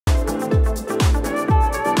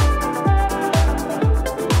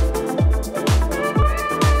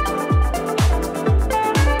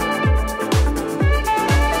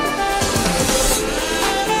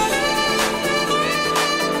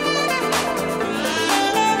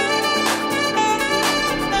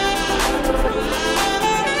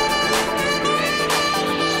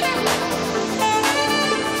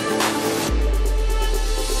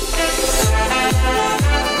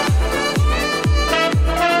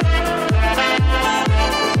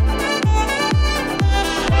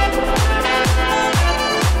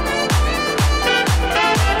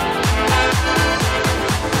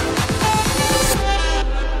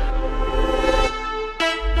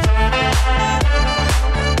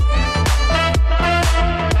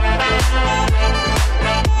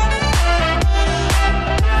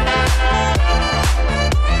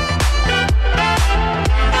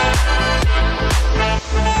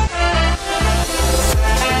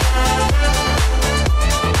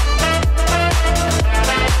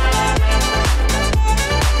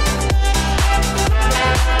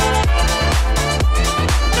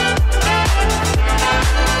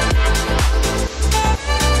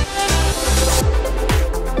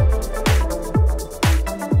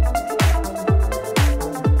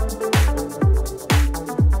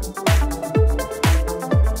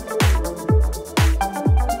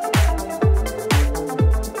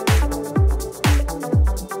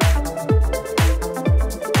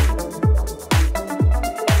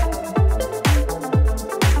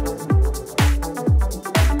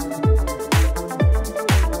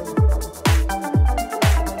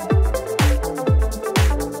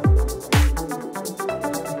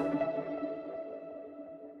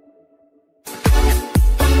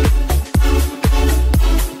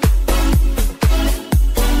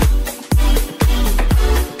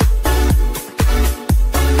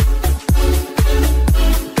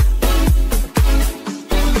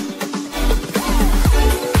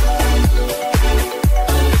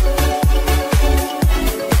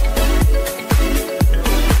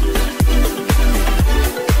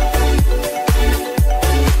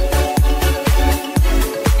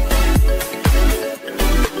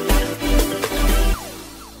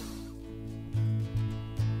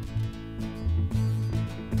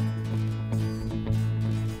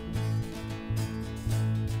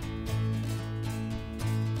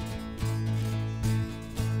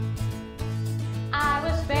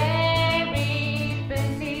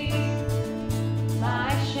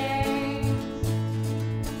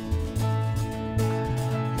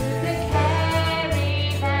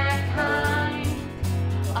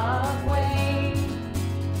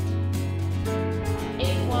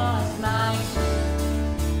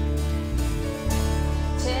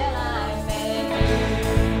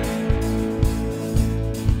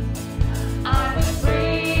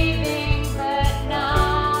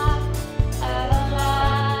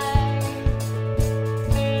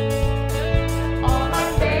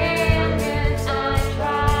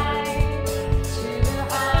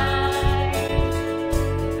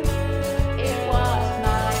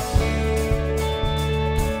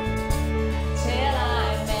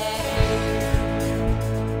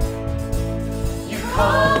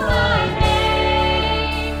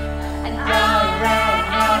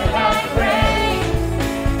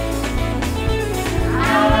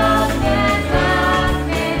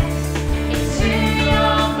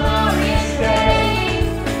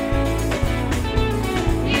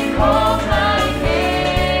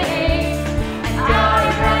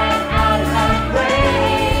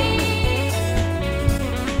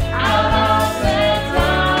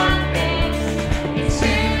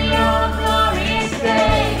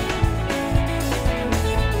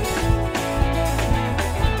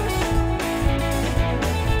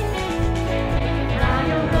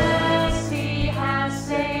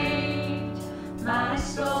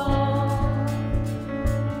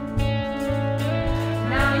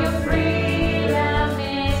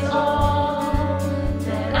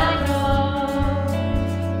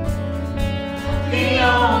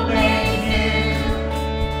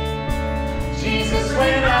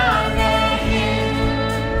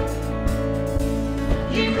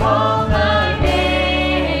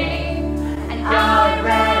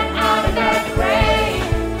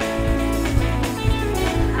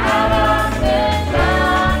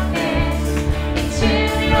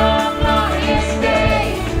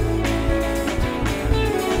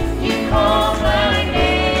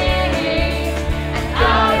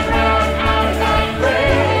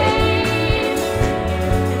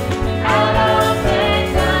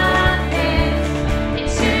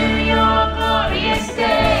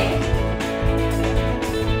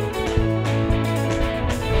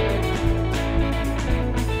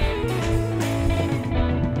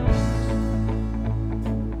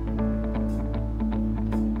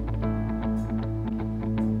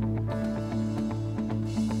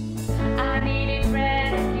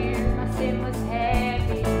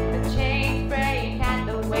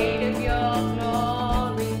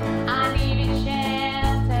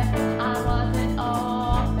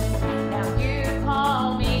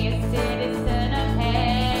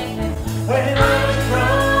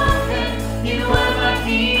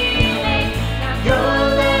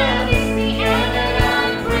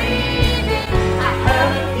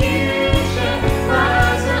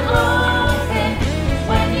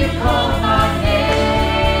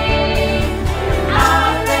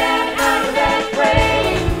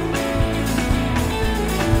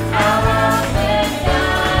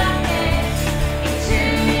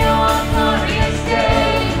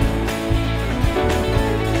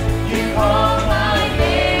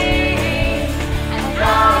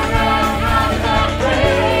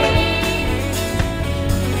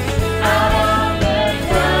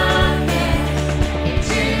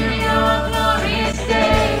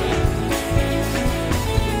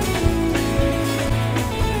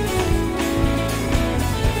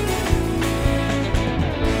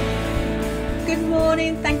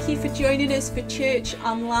thank you for joining us for Church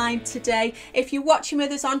Online today. If you're watching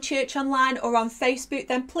with us on Church Online or on Facebook,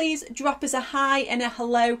 then please drop us a hi and a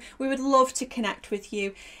hello. We would love to connect with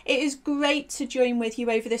you. It is great to join with you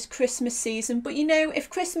over this Christmas season, but you know, if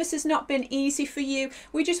Christmas has not been easy for you,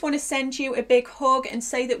 we just want to send you a big hug and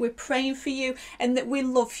say that we're praying for you and that we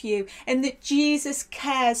love you and that Jesus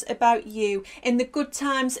cares about you in the good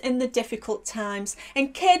times and the difficult times.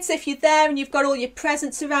 And kids, if you're there and you've got all your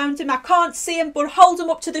presents around them, I can't see them, but hold them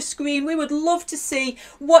up to the screen. We would love to see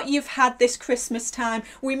what you've had this Christmas time.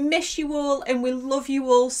 We miss you all and we love you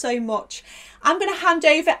all so much. I'm going to hand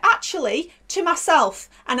over actually to myself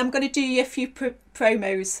and I'm going to do you a few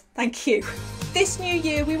promos. Thank you. This new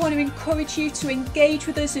year we want to encourage you to engage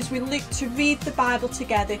with us as we look to read the Bible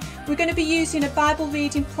together. We're going to be using a Bible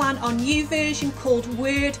reading plan on YouVersion called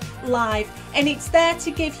Word Live, and it's there to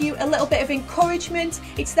give you a little bit of encouragement,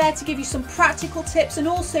 it's there to give you some practical tips and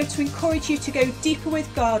also to encourage you to go deeper with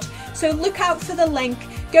God. So look out for the link,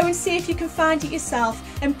 go and see if you can find it yourself,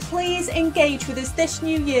 and please engage with us this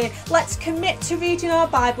new year. Let's commit to reading our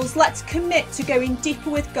Bibles, let's commit to going deeper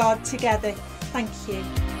with God together. Thank you.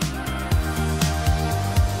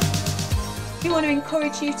 We want to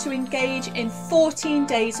encourage you to engage in 14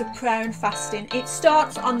 days of prayer and fasting. It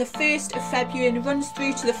starts on the 1st of February and runs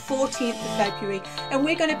through to the 14th of February. And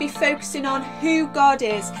we're going to be focusing on who God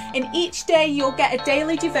is. And each day you'll get a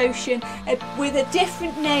daily devotion with a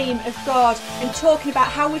different name of God and talking about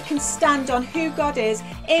how we can stand on who God is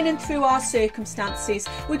in and through our circumstances.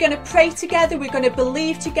 We're going to pray together, we're going to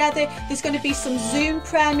believe together. There's going to be some Zoom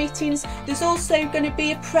prayer meetings. There's also going to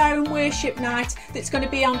be a prayer and worship night that's going to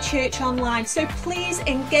be on Church Online. So please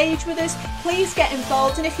engage with us, please get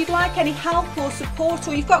involved, and if you'd like any help or support,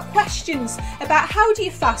 or you've got questions about how do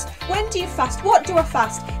you fast, when do you fast, what do I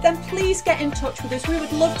fast, then please get in touch with us. We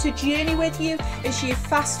would love to journey with you as you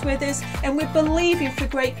fast with us, and we're believing for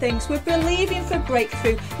great things. We're believing for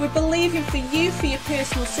breakthrough. We're believing for you, for your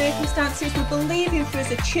personal circumstances. We're believing for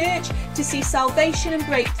as a church to see salvation and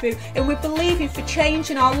breakthrough, and we're believing for change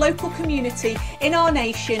in our local community, in our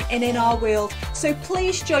nation and in our world. So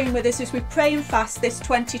please join with us as we pray and fast this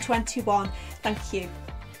 2021. Thank you.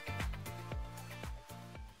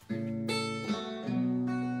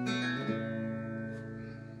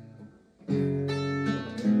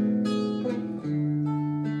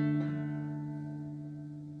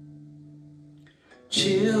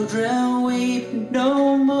 Children weep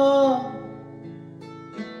no more,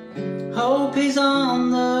 hope is on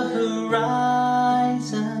the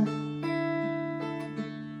horizon.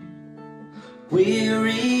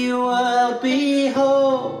 Weary world,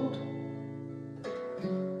 behold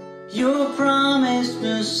your promised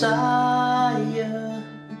Messiah.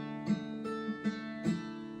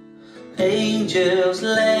 Angels,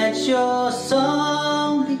 let your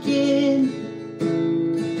song begin.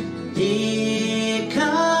 Here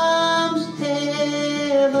comes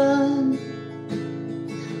heaven,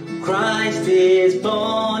 Christ is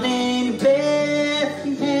born in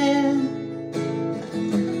Bethlehem.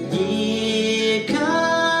 Here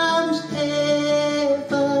comes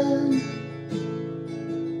heaven,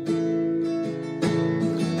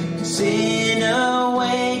 sinner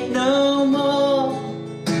wait no more,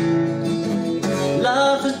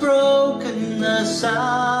 love has broken the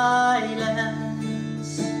silence.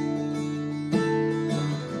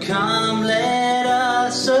 Come, let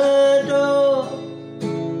us adore,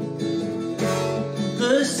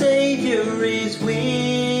 the Savior is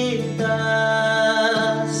with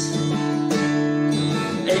us.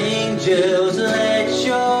 Angels, let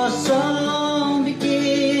your song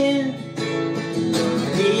begin.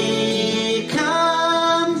 Here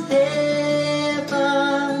comes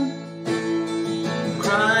heaven,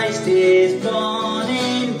 Christ is born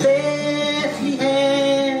in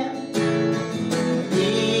Bethlehem.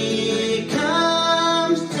 Here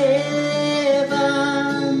comes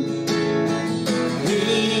heaven,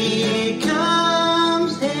 here comes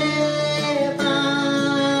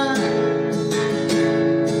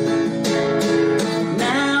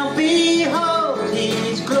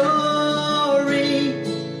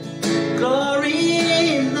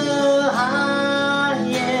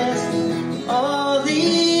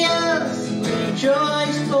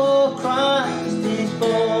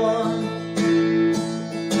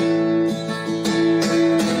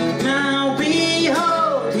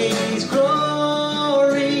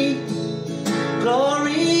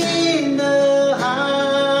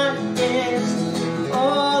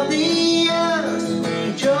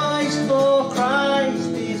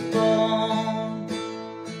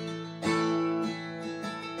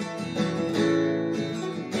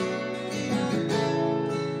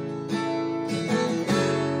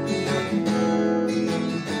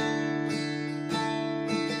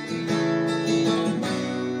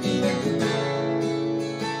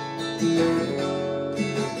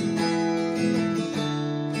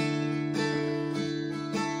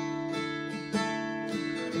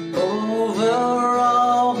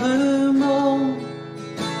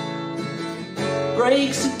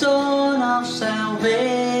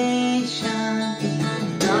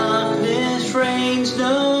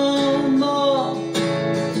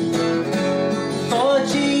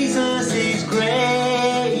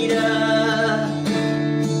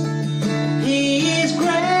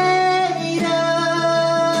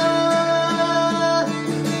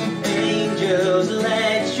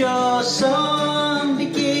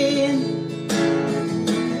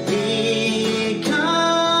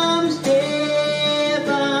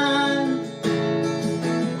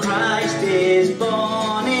Christ is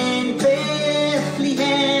born in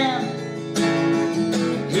Bethlehem.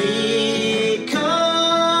 Here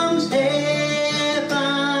comes heaven.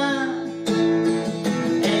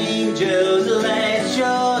 Angels, let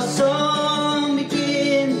your song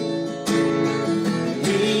begin.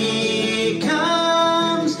 Here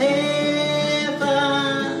comes heaven.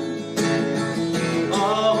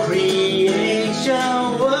 All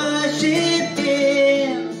creation worship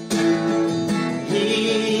Him.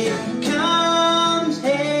 Here comes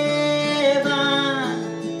heaven.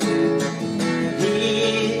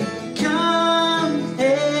 Here comes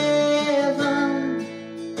heaven.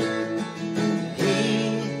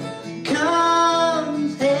 Here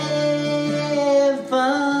comes heaven.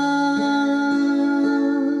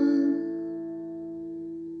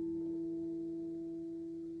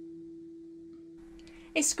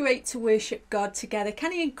 It's great to worship God together.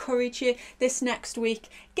 Can I encourage you this next week?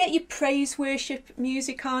 Get your praise worship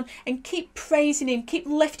music on and keep praising Him, keep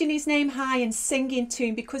lifting His name high and singing to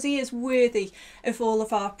Him, because He is worthy of all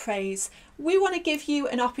of our praise. We want to give you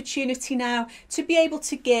an opportunity now to be able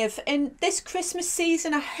to give. In this Christmas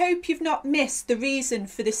season, I hope you've not missed the reason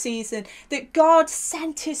for the season, that God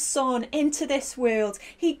sent His Son into this world.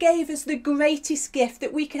 He gave us the greatest gift,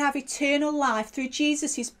 that we could have eternal life through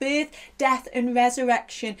Jesus, His birth, death and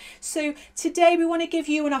resurrection. So today we want to give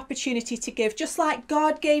you an opportunity to give, just like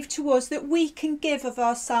God gave to us, that we can give of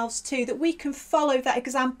ourselves too, that we can follow that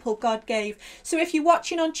example God gave. So if you're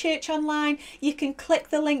watching on Church Online, you can click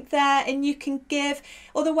the link there and you can give.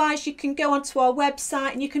 Otherwise, you can go onto our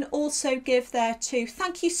website and you can also give there too.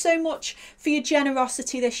 Thank you so much for your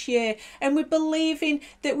generosity this year, and we're believing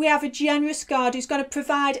that we have a generous God who's going to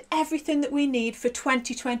provide everything that we need for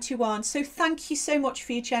 2021. So thank you so much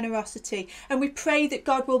for your generosity, and we pray that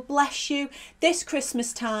God will bless you this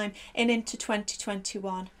Christmas time and into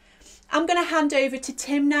 2021. I'm going to hand over to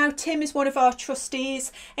Tim now. Tim is one of our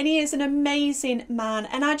trustees and he is an amazing man.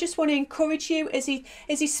 And I just want to encourage you as he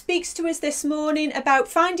speaks to us this morning about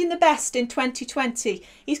finding the best in 2020.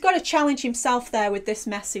 He's got to challenge himself there with this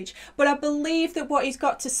message. But I believe that what he's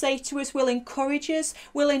got to say to us will encourage us,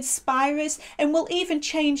 will inspire us, and will even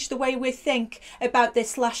change the way we think about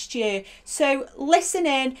this last year. So listen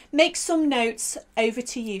in, make some notes. Over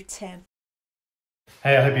to you, Tim.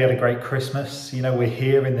 Hey, I hope you had a great Christmas. You know, we're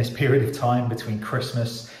here in this period of time between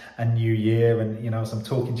Christmas and New Year. And, you know, as I'm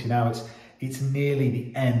talking to you now, it's nearly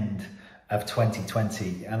the end of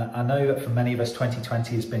 2020. And I know that for many of us,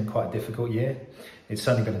 2020 has been quite a difficult year. It's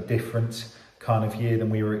certainly been a different kind of year than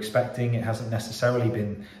we were expecting. It hasn't necessarily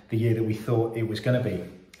been the year that we thought it was going to be.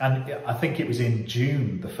 And I think it was in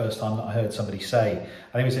June, the first time that I heard somebody say,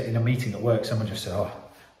 I think it was in a meeting at work, someone just said, oh,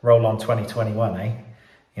 roll on 2021, eh?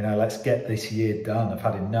 You know, let's get this year done. I've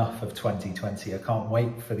had enough of 2020. I can't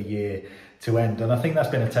wait for the year to end. And I think that's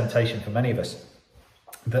been a temptation for many of us,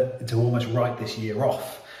 that to almost write this year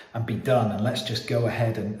off and be done, and let's just go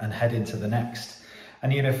ahead and head into the next.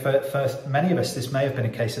 And, you know, for many of us, this may have been a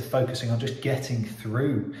case of focusing on just getting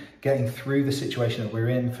through the situation that we're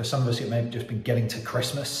in. For some of us, it may have just been getting to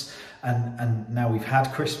Christmas, and now we've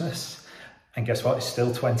had Christmas. And guess what? It's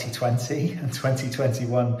still 2020 and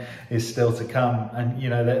 2021 is still to come. And, you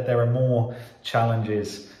know, there are more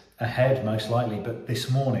challenges ahead, most likely. But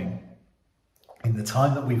this morning, in the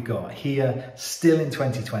time that we've got here, still in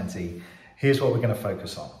 2020, here's what we're going to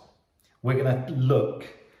focus on. We're going to look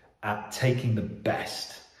at taking the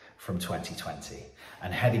best from 2020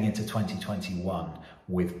 and heading into 2021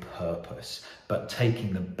 with purpose, but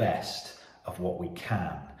taking the best of what we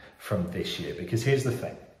can from this year. Because here's the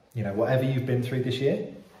thing. You know, whatever you've been through this year,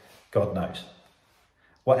 God knows.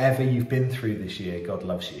 Whatever you've been through this year, God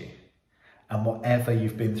loves you. And whatever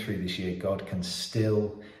you've been through this year, God can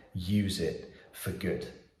still use it for good.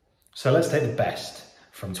 So let's take the best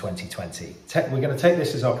from 2020. We're going to take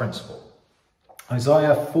this as our principle.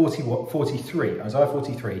 Isaiah 43,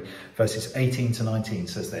 verses 18 to 19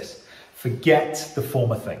 says this: forget the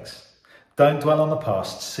former things. Don't dwell on the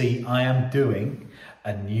past. See, I am doing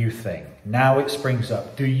a new thing. Now it springs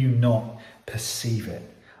up. Do you not perceive it?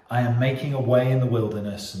 I am making a way in the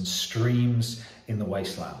wilderness and streams in the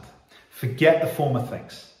wasteland. Forget the former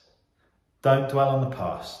things. Don't dwell on the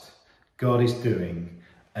past. God is doing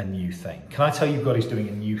a new thing. Can I tell you, God is doing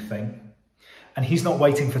a new thing? And he's not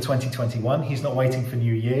waiting for 2021. He's not waiting for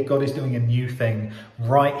New Year. God is doing a new thing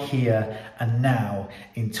right here and now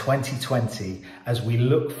in 2020 as we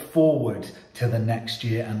look forward to the next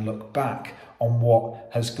year and look back on what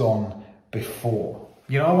has gone before.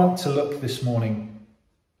 You know, I want to look this morning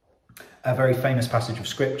at a very famous passage of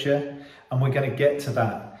scripture, and we're going to get to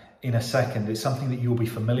that in a second. It's something that you'll be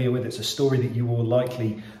familiar with. It's a story that you will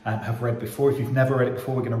likely have read before. If you've never read it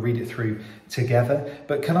before, we're going to read it through together.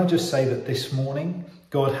 But can I just say that this morning,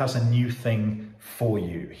 God has a new thing for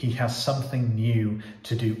you. He has something new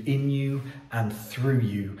to do in you and through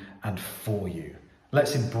you and for you.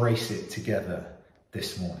 Let's embrace it together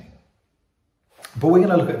this morning. But we're going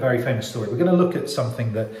to look at a very famous story. We're going to look at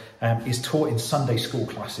something that is taught in Sunday school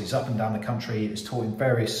classes up and down the country. It's taught in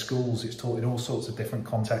various schools. It's taught in all sorts of different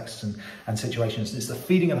contexts and situations. It's the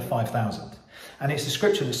feeding of the 5,000. And it's a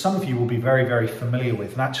scripture that some of you will be very, very familiar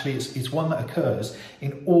with. And actually, it's one that occurs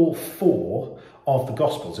in all 4 of the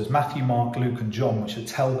Gospels. There's Matthew, Mark, Luke and John, which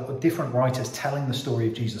are different writers telling the story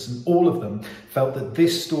of Jesus. And all of them felt that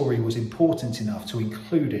this story was important enough to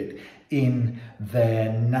include it in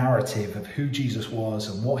their narrative of who Jesus was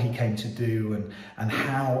and what he came to do and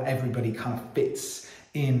how everybody kind of fits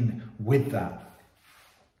in with that.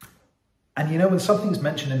 And you know, when something's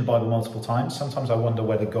mentioned in the Bible multiple times, sometimes I wonder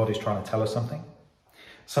whether God is trying to tell us something.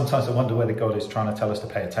 Sometimes I wonder whether God is trying to tell us to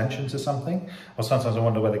pay attention to something, or sometimes I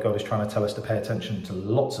wonder whether God is trying to tell us to pay attention to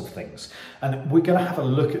lots of things. And we're going to have a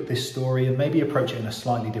look at this story and maybe approach it in a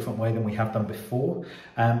slightly different way than we have done before.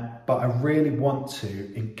 But I really want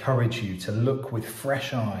to encourage you to look with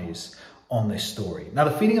fresh eyes on this story. Now,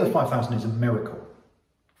 the feeding of the 5,000 is a miracle.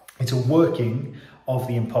 It's a working of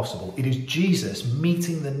the impossible. It is Jesus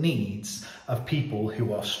meeting the needs of people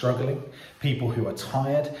who are struggling, people who are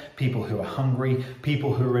tired, people who are hungry,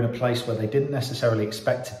 people who are in a place where they didn't necessarily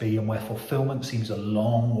expect to be and where fulfillment seems a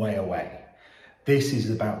long way away. This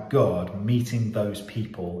is about God meeting those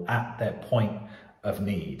people at their point of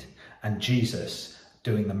need and Jesus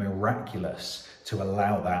doing the miraculous to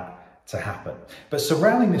allow that to happen. But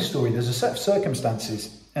surrounding this story, there's a set of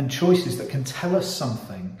circumstances and choices that can tell us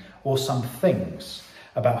something or some things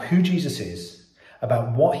about who Jesus is,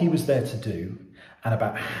 about what he was there to do, and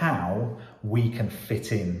about how we can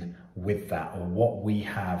fit in with that or what we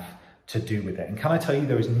have to do with it. And can I tell you,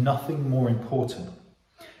 there is nothing more important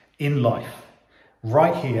in life,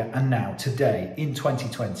 right here and now, today, in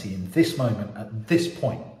 2020, in this moment, at this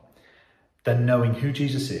point, than knowing who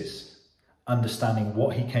Jesus is, understanding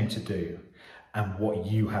what he came to do, and what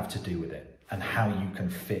you have to do with it, and how you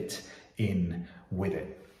can fit in with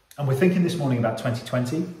it. And we're thinking this morning about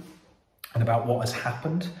 2020 and about what has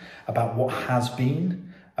happened, about what has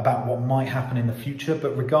been, about what might happen in the future.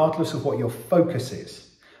 But regardless of what your focus is,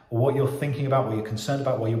 or what you're thinking about, what you're concerned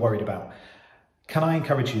about, what you're worried about, can I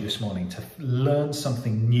encourage you this morning to learn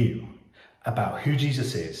something new about who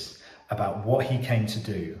Jesus is, about what he came to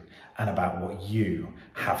do, and about what you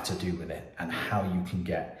have to do with it, and how you can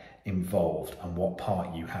get involved and what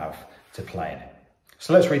part you have to play in it.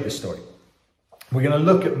 So let's read this story. We're going to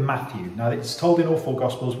look at Matthew. Now, it's told in all 4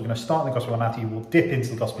 Gospels. We're going to start in the Gospel of Matthew. We'll dip into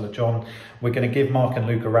the Gospel of John. We're going to give Mark and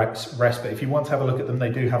Luke a rest. But if you want to have a look at them, they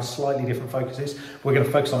do have slightly different focuses. We're going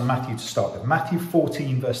to focus on Matthew to start with. Matthew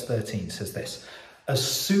 14, verse 13 says this. As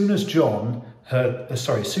soon as Jesus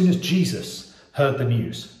heard the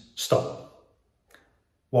news. Stop.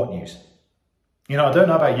 What news? You know, I don't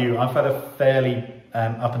know about you. I've had a fairly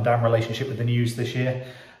up and down relationship with the news this year.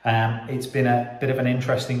 It's been a bit of an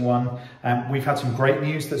interesting one. We've had some great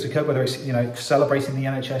news that's occurred, whether it's, you know, celebrating the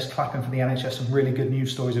NHS, clapping for the NHS. Some really good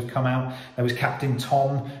news stories have come out. There was Captain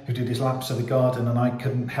Tom, who did his laps of the garden, and I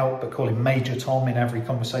couldn't help but call him Major Tom in every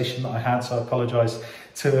conversation that I had, so I apologise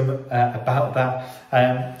to him about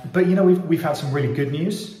that. But, you know, we've had some really good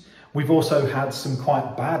news. We've also had some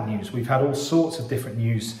quite bad news. We've had all sorts of different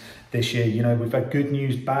news this year. You know, we've had good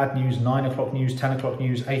news, bad news, 9 o'clock news, 10 o'clock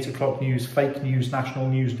news, 8 o'clock news, fake news, national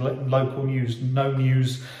news, local news, no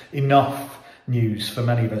news, enough news for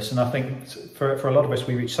many of us. And I think for a lot of us,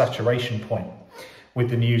 we reach saturation point with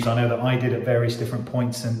the news. I know that I did at various different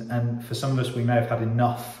points, and for some of us, we may have had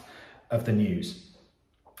enough of the news.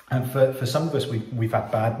 And for some of us, we've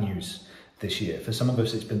had bad news this year. For some of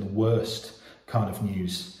us, it's been the worst kind of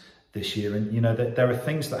news this year. And, you know, that there are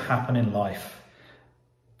things that happen in life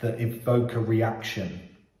that evoke a reaction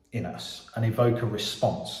in us and evoke a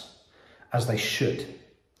response, as they should.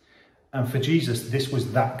 And for Jesus, this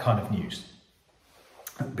was that kind of news.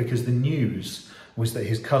 Because the news was that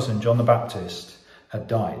his cousin, John the Baptist, had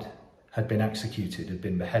died, had been executed, had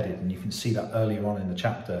been beheaded. And you can see that earlier on in the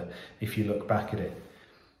chapter if you look back at it.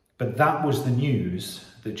 But that was the news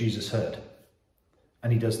that Jesus heard.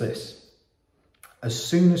 And he does this. As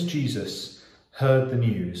soon as Jesus heard the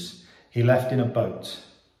news, he left in a boat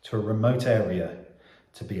to a remote area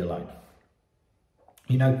to be alone.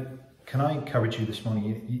 You know, can I encourage you this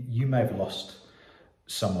morning? You may have lost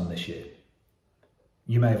someone this year.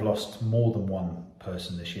 You may have lost more than one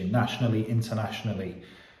person this year, nationally, internationally,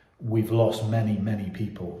 we've lost many, many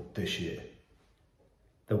people this year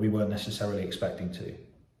that we weren't necessarily expecting to.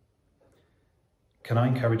 Can I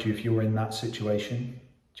encourage you, if you're in that situation,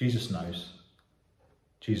 Jesus knows.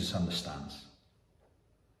 Jesus understands.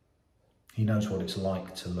 He knows what it's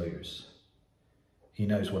like to lose. He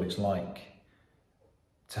knows what it's like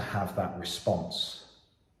to have that response,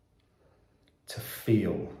 to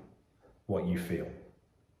feel what you feel.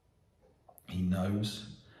 He knows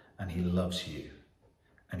and he loves you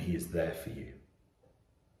and he is there for you.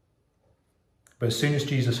 But as soon as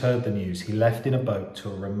Jesus heard the news, he left in a boat to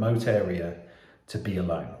a remote area to be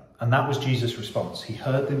alone. And that was Jesus' response. He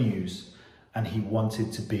heard the news and he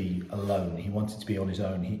wanted to be alone. He wanted to be on his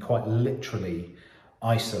own. He quite literally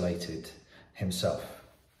isolated himself.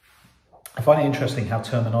 I find it interesting how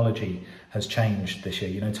terminology has changed this year.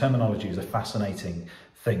 You know, terminology is a fascinating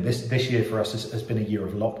thing. This year for us has been a year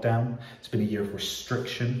of lockdown. It's been a year of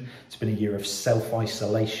restriction. It's been a year of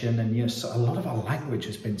self-isolation. And you know, so a lot of our language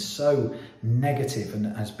has been so negative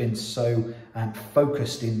and has been so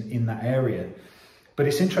focused in that area. But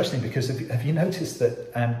it's interesting because have you noticed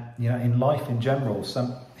that you know, in life in general,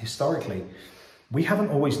 historically, we haven't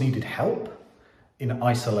always needed help in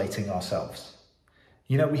isolating ourselves.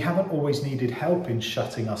 You know, we haven't always needed help in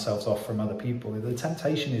shutting ourselves off from other people. The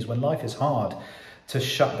temptation is when life is hard to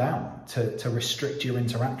shut down, to restrict your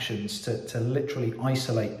interactions, to literally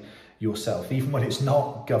isolate yourself, even when it's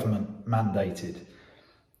not government mandated.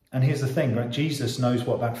 And here's the thing, right? Jesus knows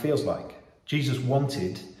what that feels like. Jesus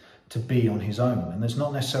wanted to be on his own, and there's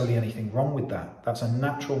not necessarily anything wrong with that. That's a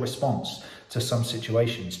natural response to some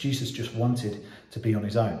situations. Jesus just wanted to be on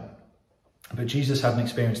his own. But Jesus had an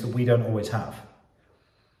experience that we don't always have.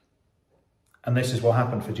 And this is what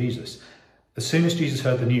happened for Jesus. As soon as Jesus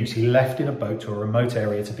heard the news, he left in a boat to a remote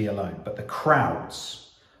area to be alone. But the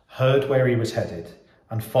crowds heard where he was headed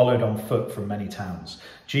and followed on foot from many towns.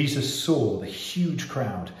 Jesus saw the huge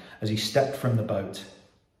crowd as he stepped from the boat,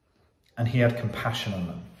 and he had compassion on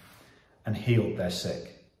them and healed their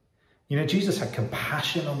sick. You know, Jesus had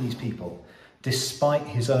compassion on these people despite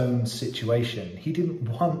his own situation. He didn't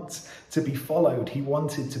want to be followed. He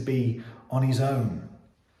wanted to be on his own.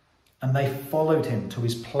 And they followed him to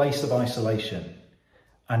his place of isolation,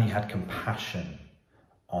 and he had compassion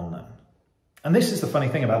on them. And this is the funny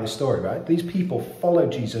thing about this story, right? These people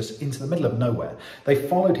followed Jesus into the middle of nowhere. They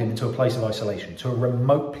followed him into a place of isolation, to a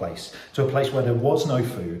remote place, to a place where there was no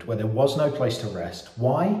food, where there was no place to rest.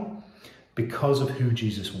 Why? Because of who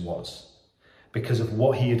Jesus was, because of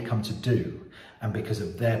what he had come to do, and because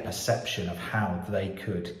of their perception of how they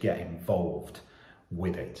could get involved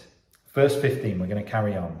with it. Verse 15, we're going to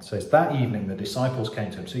carry on. It says, that evening the disciples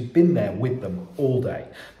came to him. So he'd been there with them all day.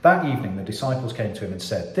 That evening the disciples came to him and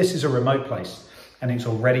said, this is a remote place and it's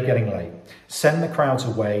already getting late. Send the crowds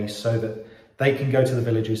away so that they can go to the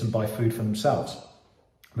villages and buy food for themselves.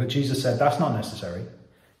 But Jesus said, that's not necessary.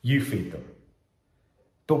 You feed them.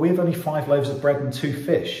 But we have only 5 loaves of bread and 2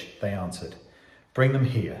 fish, they answered. Bring them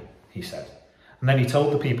here, he said. And then he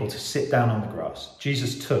told the people to sit down on the grass.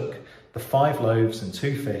 Jesus took the 5 loaves and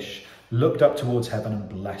 2 fish, looked up towards heaven and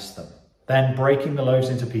blessed them. Then, breaking the loaves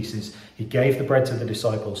into pieces, he gave the bread to the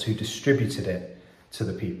disciples, who distributed it to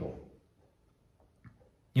the people.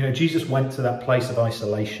 You know, Jesus went to that place of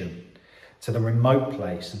isolation, to the remote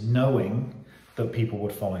place, knowing that people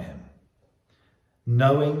would follow him.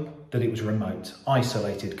 Knowing that it was remote,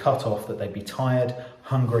 isolated, cut off, that they'd be tired,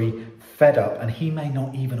 hungry, fed up, and he may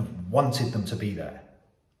not even have wanted them to be there.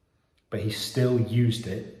 But he still used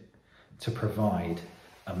it to provide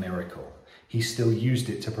a miracle. He still used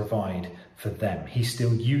it to provide for them. He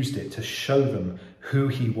still used it to show them who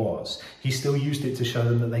he was. He still used it to show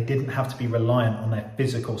them that they didn't have to be reliant on their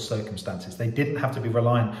physical circumstances. They didn't have to be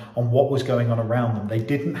reliant on what was going on around them. They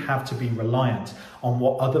didn't have to be reliant on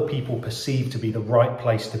what other people perceived to be the right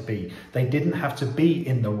place to be. They didn't have to be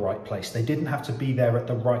in the right place. They didn't have to be there at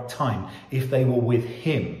the right time. If they were with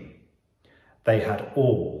him, they had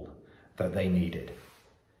all that they needed.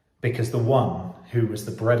 Because the one who was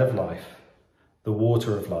the bread of life, the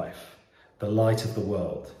water of life, the light of the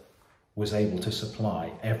world, was able to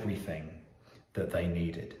supply everything that they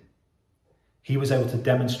needed. He was able to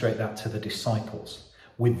demonstrate that to the disciples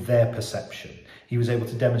with their perception. He was able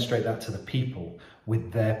to demonstrate that to the people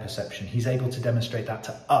with their perception. He's able to demonstrate that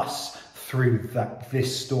to us through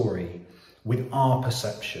this story with our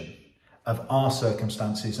perception of our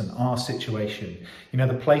circumstances and our situation. You know,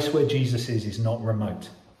 the place where Jesus is not remote.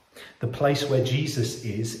 The place where Jesus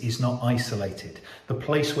is not isolated. The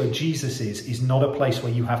place where Jesus is not a place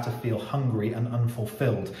where you have to feel hungry and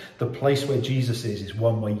unfulfilled. The place where Jesus is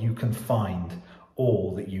one where you can find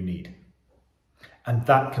all that you need. And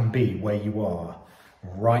that can be where you are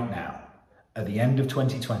right now, at the end of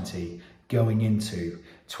 2020, going into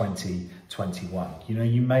 2021. You know,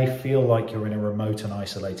 you may feel like you're in a remote and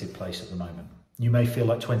isolated place at the moment. You may feel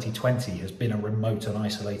like 2020 has been a remote and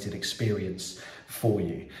isolated experience for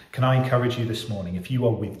you. Can I encourage you this morning, if you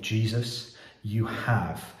are with Jesus, you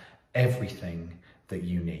have everything that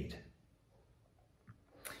you need.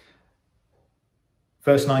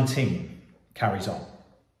 Verse 19 carries on.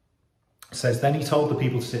 It says, then he told the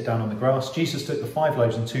people to sit down on the grass. Jesus took the 5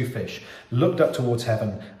 loaves and 2 fish, looked up towards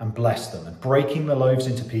heaven and blessed them. And breaking the loaves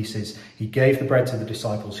into pieces, he gave the bread to the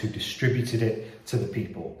disciples, who distributed it to the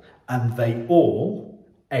people. And they all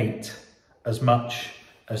ate as much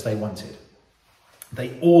as they wanted.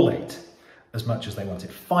 They all ate as much as they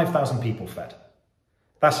wanted. 5,000 people fed.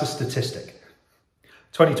 That's a statistic.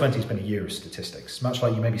 2020 has been a year of statistics. Much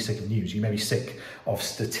like you may be sick of news, you may be sick of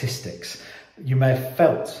statistics. You may have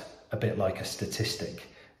felt a bit like a statistic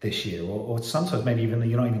this year, or sometimes maybe even that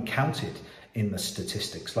you're not even counted in the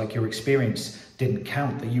statistics, like your experience didn't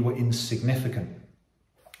count, that you were insignificant.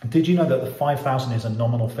 Did you know that the 5,000 is a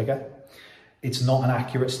nominal figure? It's not an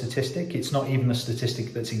accurate statistic. It's not even a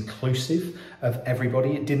statistic that's inclusive of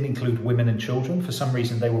everybody. It didn't include women and children. For some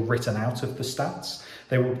reason, they were written out of the stats.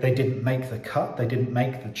 They didn't make the cut. They didn't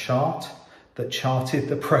make the chart that charted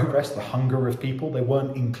the progress, the hunger of people. They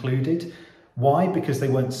weren't included. Why? Because they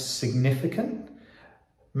weren't significant.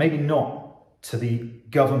 Maybe not to the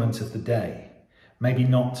government of the day. Maybe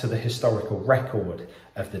not to the historical record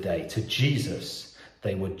of the day. To Jesus,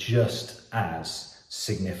 they were just as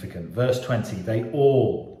significant. Verse 20, they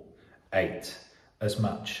all ate as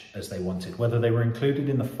much as they wanted, whether they were included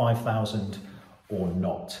in the 5,000 or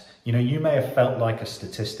not. You know, you may have felt like a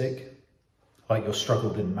statistic, like your struggle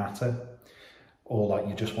didn't matter, or like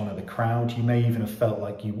you're just one of the crowd. You may even have felt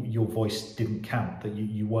like your voice didn't count, that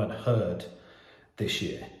you weren't heard this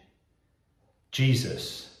year.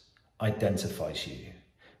 Jesus identifies you.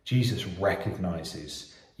 Jesus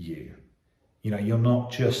recognizes you. You know, you're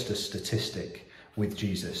not just a statistic with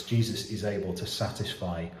Jesus. Jesus is able to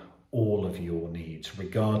satisfy all of your needs,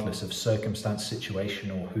 regardless of circumstance,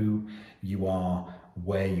 situation, or who you are,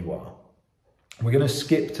 where you are. We're going to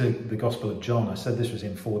skip to the Gospel of John. I said this was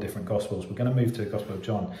in 4 different Gospels. We're going to move to the Gospel of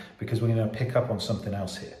John because we're going to pick up on something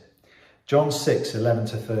else here. John 6, 11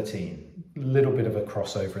 to 13, a little bit of a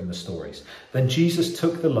crossover in the stories. Then Jesus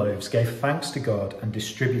took the loaves, gave thanks to God, and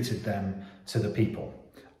distributed them to the people.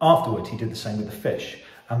 Afterward, he did the same with the fish,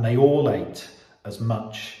 and they all ate as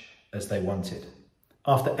much as they wanted.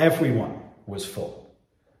 After everyone was full,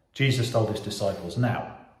 Jesus told his disciples,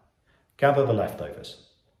 now, gather the leftovers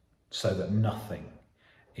so that nothing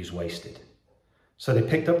is wasted. So they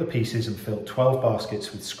picked up the pieces and filled 12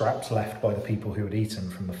 baskets with scraps left by the people who had eaten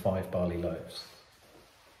from the 5 barley loaves.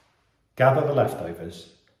 Gather the leftovers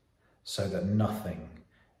so that nothing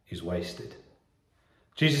is wasted.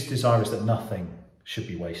 Jesus' desire is that nothing should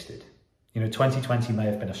be wasted. You know, 2020 may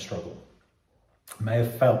have been a struggle. It may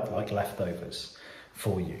have felt like leftovers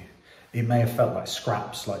for you. It may have felt like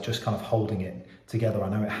scraps, like just kind of holding it together. I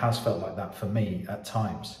know it has felt like that for me at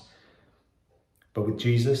times. But with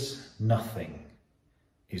Jesus, nothing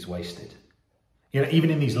is wasted. You know, even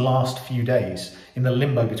in these last few days, in the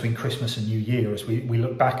limbo between Christmas and New Year, as we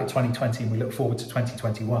look back at 2020 and we look forward to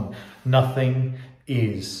 2021, nothing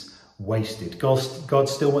is wasted. God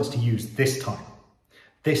still wants to use this time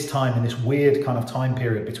in this weird kind of time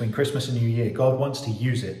period between Christmas and New Year. God wants to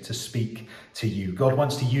use it to speak to you. God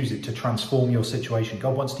wants to use it to transform your situation.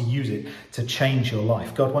 God wants to use it to change your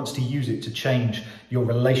life. God wants to use it to change your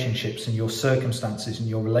relationships and your circumstances and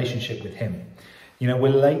your relationship with him. You know, we're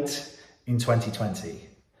late in 2020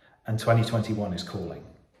 and 2021 is calling,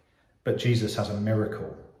 but Jesus has a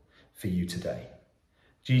miracle for you today.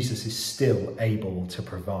 Jesus is still able to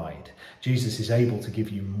provide. Jesus is able to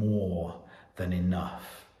give you more than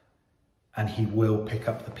enough, and he will pick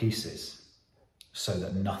up the pieces so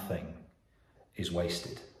that nothing is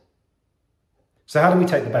wasted. So how do we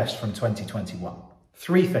take the best from 2021?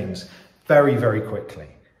 3 things very, very quickly.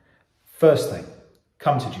 First thing,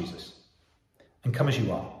 come to Jesus and come as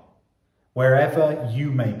you are. Wherever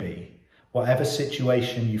you may be, whatever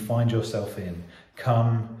situation you find yourself in,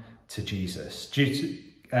 come to Jesus.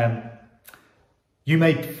 You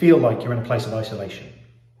may feel like you're in a place of isolation,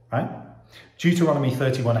 right? Deuteronomy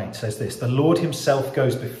 31:8 says this, the Lord himself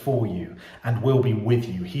goes before you and will be with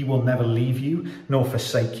you. He will never leave you nor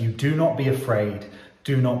forsake you. Do not be afraid.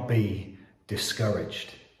 Do not be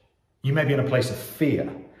discouraged. You may be in a place of fear.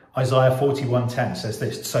 Isaiah 41:10 says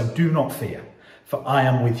this, so do not fear, for I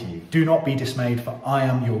am with you. Do not be dismayed, for I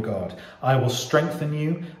am your God. I will strengthen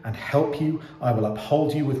you and help you. I will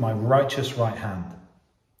uphold you with my righteous right hand.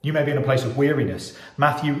 You may be in a place of weariness.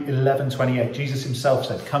 Matthew 11:28, Jesus himself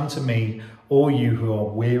said, "Come to me, all you who are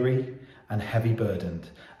weary and heavy burdened,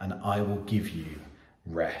 and I will give you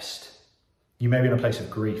rest." You may be in a place of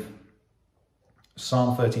grief.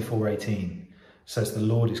 Psalm 34:18 says, "The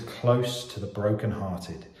Lord is close to the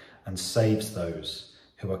brokenhearted and saves those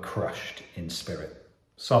who are crushed in spirit."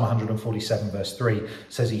 Psalm 147 verse 3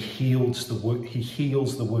 says he heals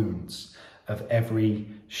the wounds of every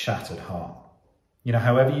shattered heart. You know,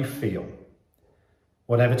 however you feel,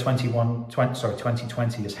 whatever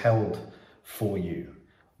 2020 has held for you,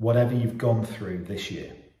 whatever you've gone through this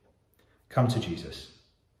year, come to Jesus.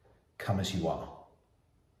 Come as you are.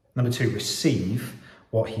 Number 2, receive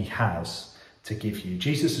what he has to give you.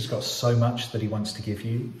 Jesus has got so much that he wants to give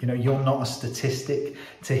you. You know, you're not a statistic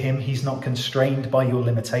to him. He's not constrained by your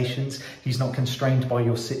limitations. He's not constrained by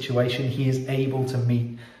your situation. He is able to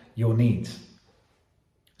meet your needs.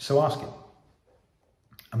 So ask him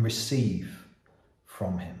and receive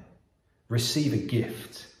from him. Receive a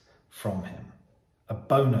gift from him. A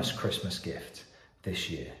bonus Christmas gift this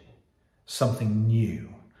year. Something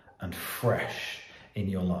new and fresh in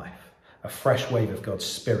your life. A fresh wave of God's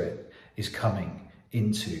Spirit is coming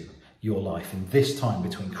into your life. In this time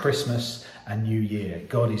between Christmas and New Year,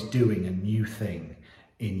 God is doing a new thing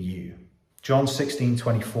in you. John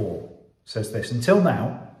 16:24 says this, "Until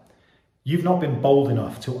now, you've not been bold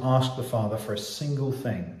enough to ask the Father for a single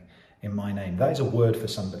thing in my name." That is a word for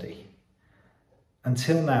somebody.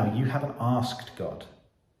 Until now, you haven't asked God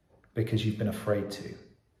because you've been afraid to,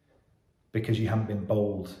 because you haven't been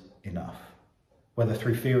bold enough, whether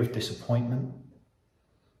through fear of disappointment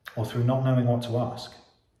or through not knowing what to ask.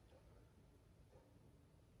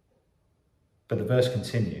 But the verse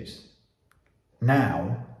continues.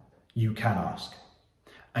 Now you can ask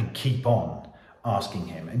and keep on asking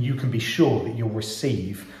him, and you can be sure that you'll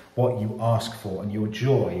receive what you ask for, and your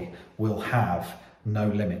joy will have no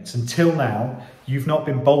limits. Until now, you've not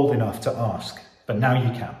been bold enough to ask, but now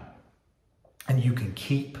you can. And you can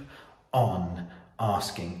keep on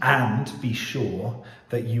asking and be sure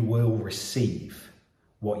that you will receive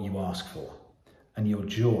what you ask for, and your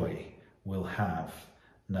joy will have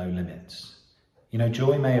no limits. You know,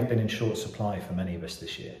 joy may have been in short supply for many of us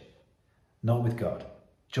this year. Not with God.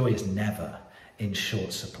 Joy is never in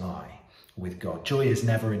short supply with God. Joy is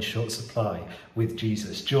never in short supply with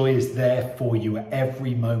Jesus. Joy is there for you at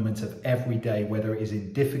every moment of every day, whether it is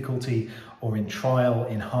in difficulty or in trial,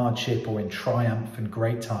 in hardship or in triumph and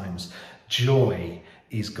great times. Joy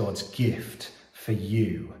is God's gift for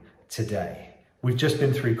you today. We've just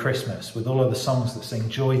been through Christmas with all of the songs that sing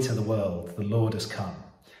joy to the world, the Lord has come.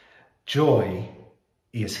 Joy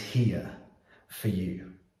is here for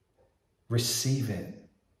you. Receive it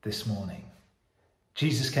this morning.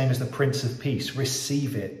 Jesus came as the Prince of Peace.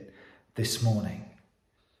 Receive it this morning.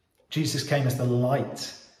 Jesus came as the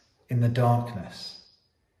light in the darkness.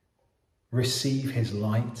 Receive his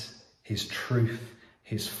light, his truth,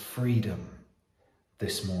 his freedom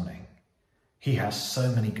this morning. He has so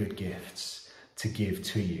many good gifts to give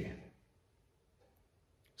to you.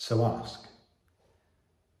 So ask,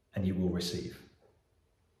 and you will receive.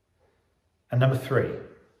 And number 3,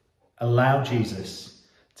 allow Jesus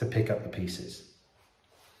to pick up the pieces.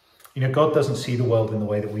 You know, God doesn't see the world in the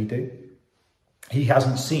way that we do. He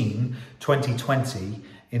hasn't seen 2020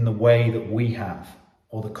 in the way that we have,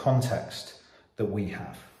 or the context that we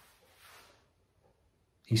have.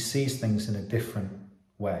 He sees things in a different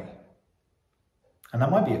way. And that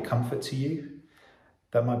might be a comfort to you.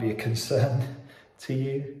 That might be a concern to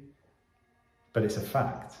you. But it's a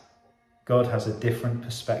fact. God has a different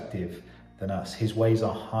perspective than us. His ways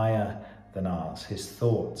are higher than ours. His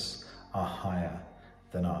thoughts are higher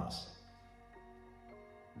than ours.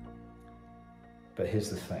 But here's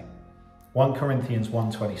the thing. 1 Corinthians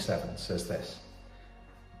 1:27 says this.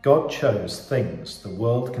 God chose things the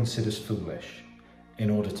world considers foolish in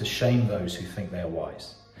order to shame those who think they are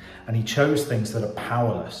wise. And he chose things that are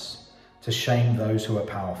powerless to shame those who are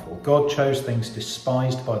powerful. God chose things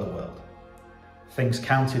despised by the world, things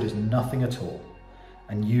counted as nothing at all,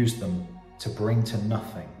 and used them to bring to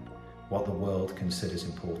nothing what the world considers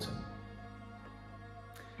important.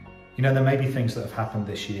 You know, there may be things that have happened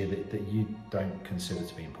this year that you don't consider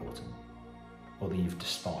to be important, or that you've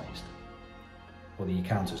despised, or that you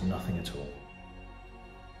count as nothing at all.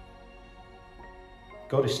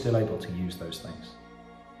 God is still able to use those things.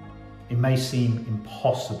 It may seem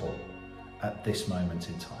impossible at this moment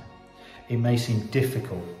in time. It may seem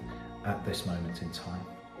difficult at this moment in time.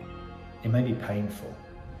 It may be painful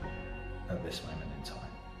at this moment in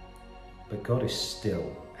time. But God is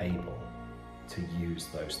still able to use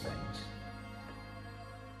those things.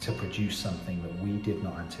 to produce something that we did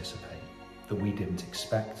not anticipate, that we didn't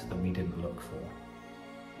expect, that we didn't look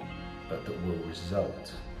for, but that will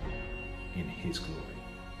result in his glory.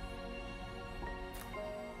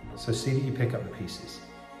 So see that you pick up the pieces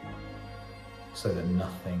so that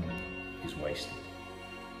nothing is wasted,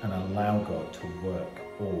 and allow God to work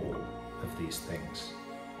all of these things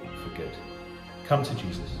for good. Come to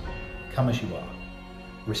Jesus, come as you are,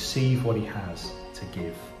 receive what he has to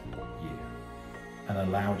give you, and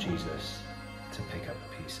allow Jesus to pick up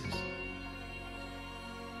the pieces.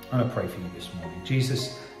 I'm going to pray for you this morning.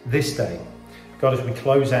 Jesus, this day, God, as we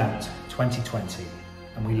close out 2020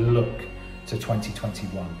 and we look to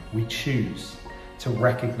 2021, we choose to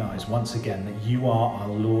recognize once again that you are our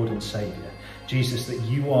Lord and Savior. Jesus, that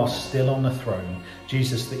you are still on the throne.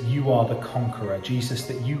 Jesus, that you are the conqueror. Jesus,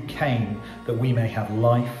 that you came that we may have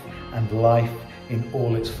life, and life in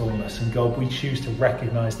all its fullness. And God, we choose to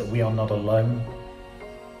recognize that we are not alone,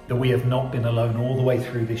 that we have not been alone all the way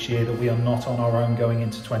through this year, that we are not on our own going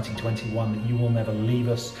into 2021, that you will never leave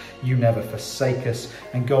us, you never forsake us.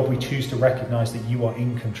 And God, we choose to recognize that you are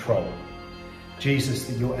in control. Jesus,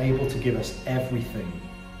 that you're able to give us everything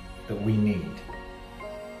that we need.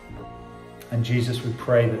 And Jesus, we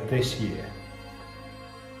pray that this year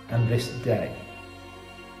and this day,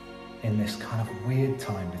 in this kind of weird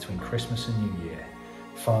time between Christmas and New Year,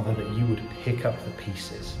 Father, that you would pick up the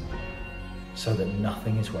pieces so that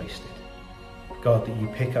nothing is wasted. God, that you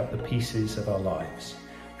pick up the pieces of our lives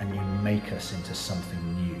and you make us into something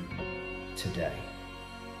new today.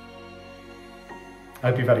 I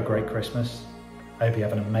hope you've had a great Christmas. I hope you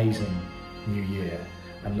have an amazing new year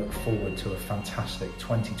and look forward to a fantastic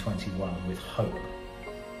 2021 with hope,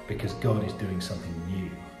 because God is doing something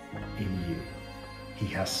new in you. He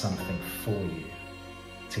has something for you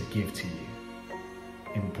to give to you.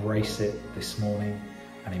 Embrace it this morning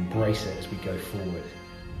and embrace it as we go forward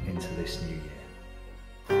into this new year.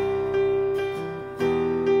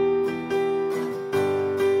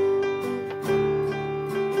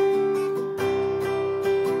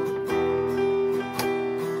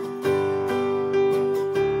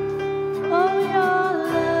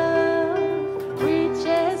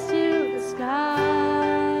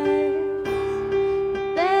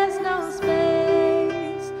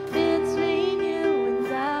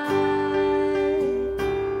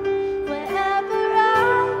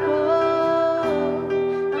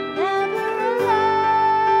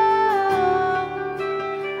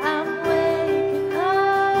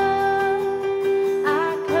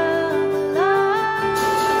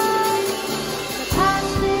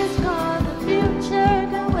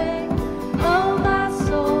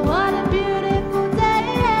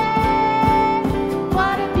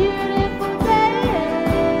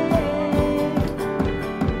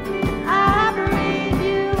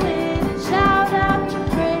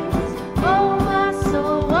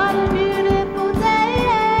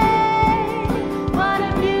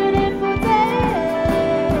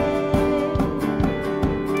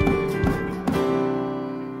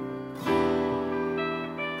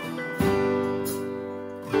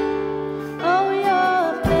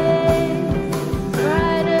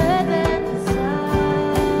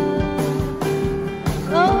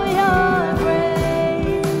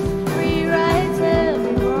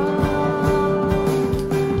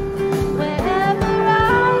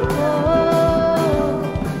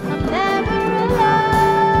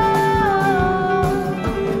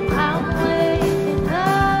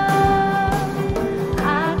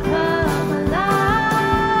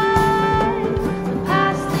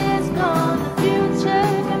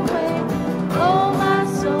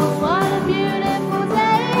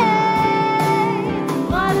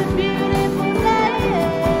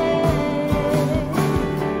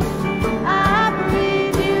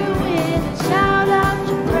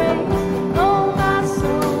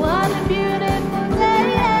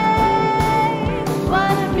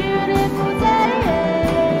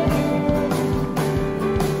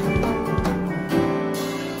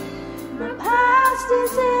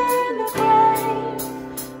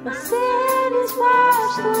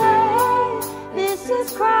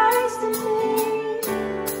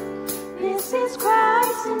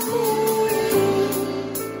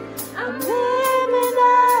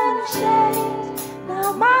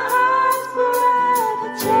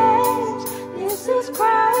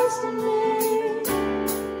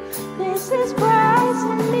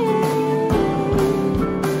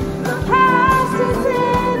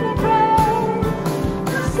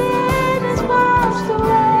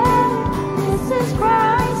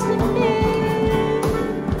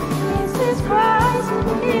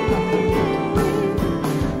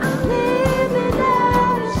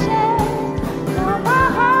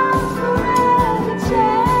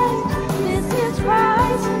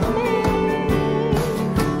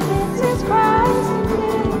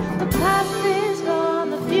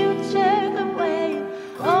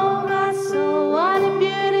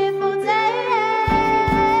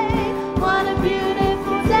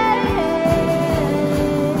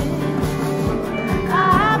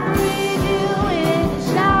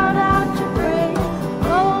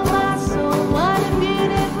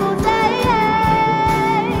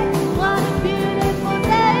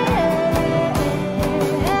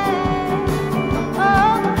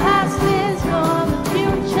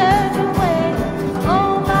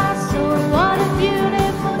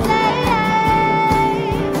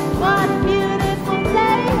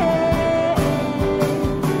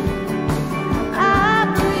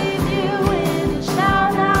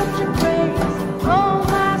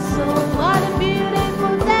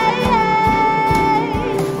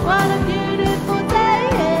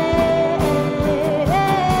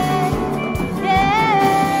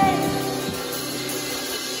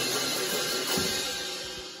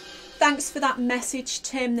 message,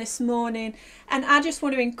 Tim, this morning. And I just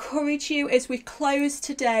want to encourage you as we close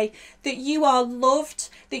today that you are loved,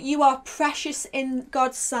 that you are precious in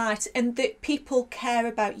God's sight, and that people care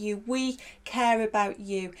about you. We care about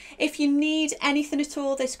you. If you need anything at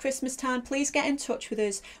all this Christmas time, please get in touch with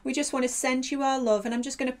us. We just want to send you our love, and I'm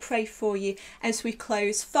just going to pray for you as we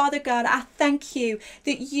close. Father God, I thank you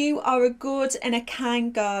that you are a good and a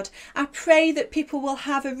kind God. I pray that people will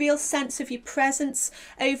have a real sense of your presence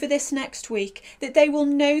over this next week, that they will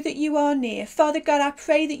know that you are near. Father God, I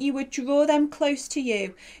pray that you would draw them close to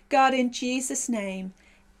you. God, in Jesus' name,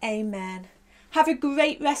 amen. Have a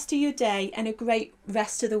great rest of your day and a great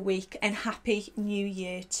rest of the week, and Happy New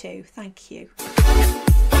Year too. Thank you.